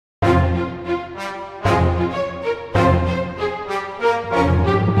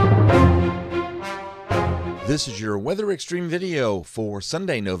This is your Weather Extreme video for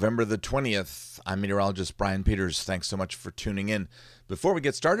Sunday, November the 20th. I'm meteorologist Brian Peters. Thanks so much for tuning in. Before we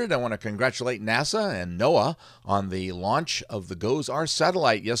get started, I want to congratulate NASA and NOAA on the launch of the GOES-R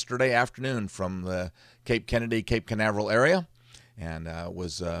satellite yesterday afternoon from the Cape Kennedy, Cape Canaveral area. And it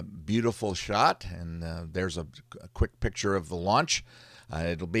was a beautiful shot, and there's a quick picture of the launch.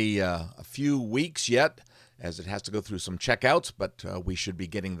 It'll be a few weeks yet as it has to go through some checkouts, but we should be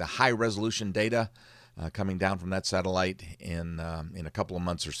getting the high-resolution data coming down from that satellite in a couple of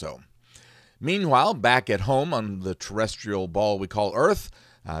months or so. Meanwhile, back at home on the terrestrial ball we call Earth,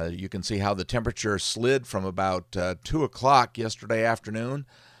 you can see how the temperature slid from about 2 o'clock yesterday afternoon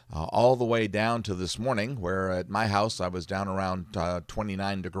all the way down to this morning, where at my house I was down around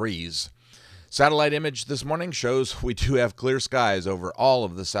 29 degrees. Satellite image this morning shows we do have clear skies over all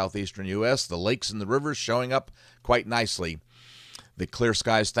of the southeastern U.S., the lakes and the rivers showing up quite nicely. The clear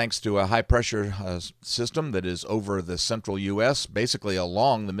skies thanks to a high-pressure system that is over the central U.S., basically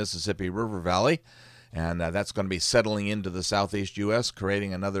along the Mississippi River Valley, and that's going to be settling into the southeast U.S.,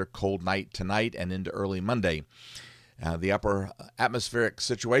 creating another cold night tonight and into early Monday. The upper atmospheric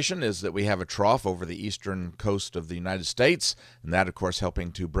situation is that we have a trough over the eastern coast of the United States, and that, of course,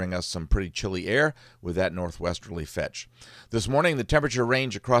 helping to bring us some pretty chilly air with that northwesterly fetch. This morning, the temperature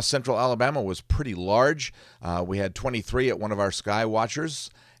range across central Alabama was pretty large. We had 23 at one of our sky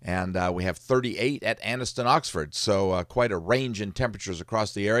watchers, and we have 38 at Anniston, Oxford, so quite a range in temperatures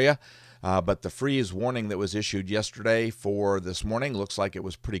across the area. But the freeze warning that was issued yesterday for this morning looks like it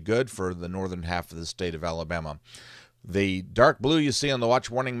was pretty good for the northern half of the state of Alabama. The dark blue you see on the watch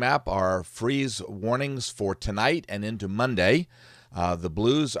warning map are freeze warnings for tonight and into Monday. The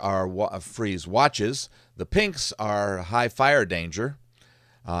blues are freeze watches. The pinks are high fire danger.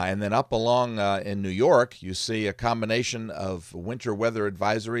 And then up along in New York, you see a combination of winter weather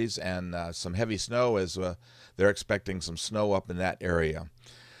advisories and some heavy snow, as they're expecting some snow up in that area.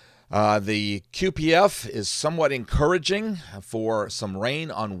 The QPF is somewhat encouraging for some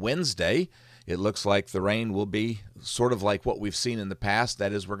rain on Wednesday. It looks like the rain will be sort of like what we've seen in the past.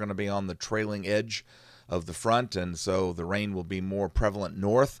 That is, we're going to be on the trailing edge of the front, and so the rain will be more prevalent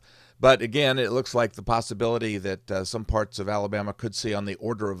north. But again, it looks like the possibility that some parts of Alabama could see on the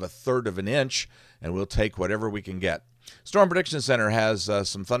order of 1/3 of an inch, and we'll take whatever we can get. Storm Prediction Center has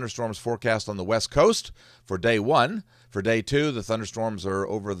some thunderstorms forecast on the west coast for day 1. For day 2, the thunderstorms are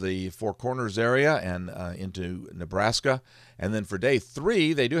over the Four Corners area and into Nebraska. And then for day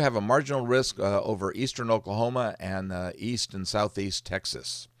 3, they do have a marginal risk over eastern Oklahoma and east and southeast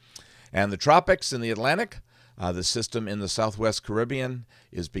Texas. And the tropics in the Atlantic, the system in the southwest Caribbean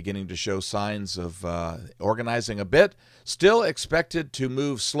is beginning to show signs of organizing a bit. Still expected to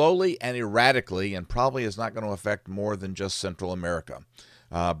move slowly and erratically, and probably is not going to affect more than just Central America,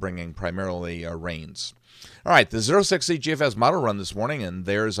 bringing primarily rains. All right, the 06Z GFS model run this morning, and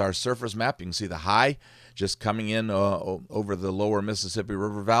there's our surface map. You can see the high just coming in over the lower Mississippi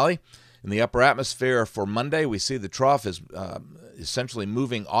River Valley. In the upper atmosphere for Monday, we see the trough is essentially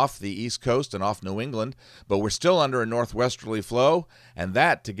moving off the east coast and off New England, but we're still under a northwesterly flow, and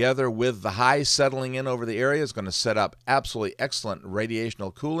that, together with the high settling in over the area, is going to set up absolutely excellent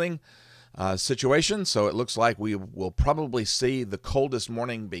radiational cooling situation. So it looks like we will probably see the coldest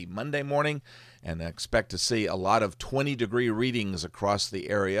morning be Monday morning, and expect to see a lot of 20-degree readings across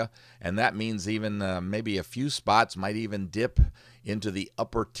the area, and that means even maybe a few spots might even dip into the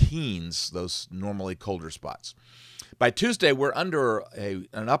upper teens, those normally colder spots. By Tuesday, we're under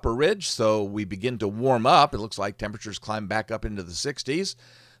an upper ridge, so we begin to warm up. It looks like temperatures climb back up into the 60s.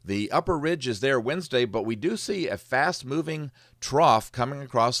 The upper ridge is there Wednesday, but we do see a fast-moving trough coming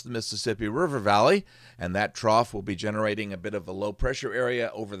across the Mississippi River Valley, and that trough will be generating a bit of a low-pressure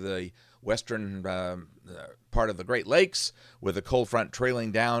area over the western part of the Great Lakes, with a cold front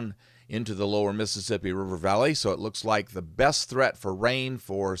trailing down into the lower Mississippi River Valley. So it looks like the best threat for rain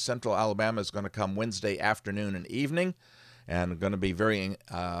for central Alabama is going to come Wednesday afternoon and evening, and going to be very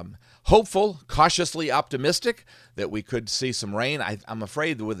hopeful, cautiously optimistic that we could see some rain. I'm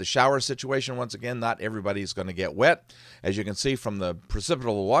afraid that with the shower situation, once again, not everybody's going to get wet. As you can see from the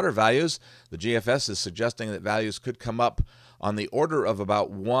precipitable water values, the GFS is suggesting that values could come up on the order of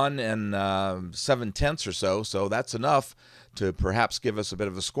about 1 7/10 or so. So that's enough to perhaps give us a bit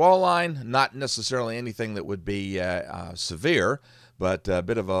of a squall line, not necessarily anything that would be severe, but a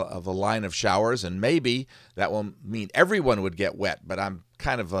bit of a line of showers, and maybe that will mean everyone would get wet. But I'm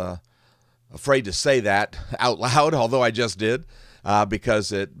kind of afraid to say that out loud, although I just did,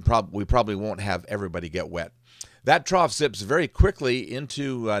 because we probably won't have everybody get wet. That trough zips very quickly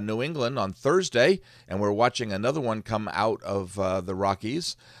into New England on Thursday, and we're watching another one come out of the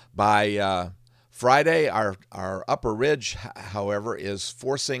Rockies. By Friday, our upper ridge, however, is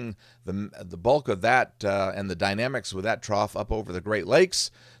forcing the bulk of that and the dynamics with that trough up over the Great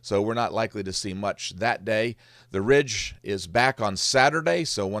Lakes, so we're not likely to see much that day. The ridge is back on Saturday,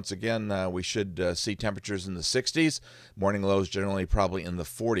 so once again, we should see temperatures in the 60s. Morning lows generally probably in the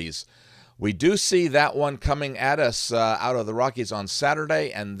 40s. We do see that one coming at us out of the Rockies on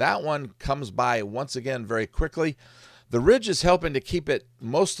Saturday, and that one comes by once again very quickly. The ridge is helping to keep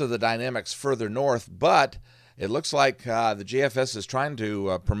most of the dynamics further north, but it looks like the GFS is trying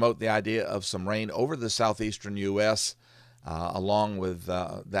to promote the idea of some rain over the southeastern U.S. Along with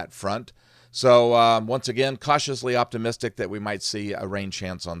that front. So once again, cautiously optimistic that we might see a rain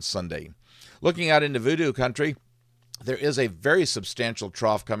chance on Sunday. Looking out into Voodoo country, there is a very substantial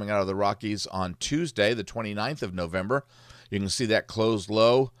trough coming out of the Rockies on Tuesday, the 29th of November. You can see that closed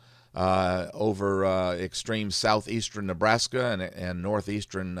low over extreme southeastern Nebraska and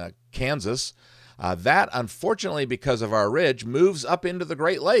northeastern Kansas. That, unfortunately, because of our ridge, moves up into the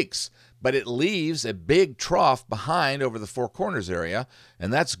Great Lakes, but it leaves a big trough behind over the Four Corners area,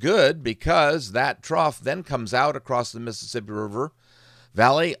 and that's good because that trough then comes out across the Mississippi River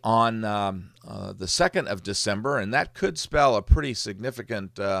Valley on the 2nd of December, and that could spell a pretty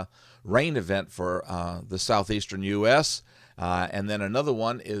significant rain event for the southeastern U.S., and then another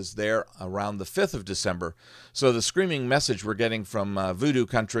one is there around the 5th of December. So the screaming message we're getting from Voodoo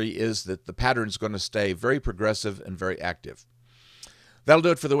country is that the pattern is going to stay very progressive and very active. That'll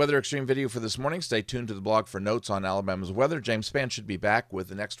do it for the Weather Xtreme video for this morning. Stay tuned to the blog for notes on Alabama's weather. James Spann should be back with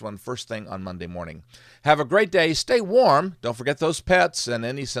the next one first thing on Monday morning. Have a great day. Stay warm. Don't forget those pets and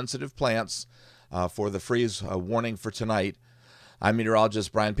any sensitive plants for the freeze warning for tonight. I'm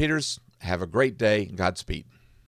meteorologist Brian Peters. Have a great day. Godspeed.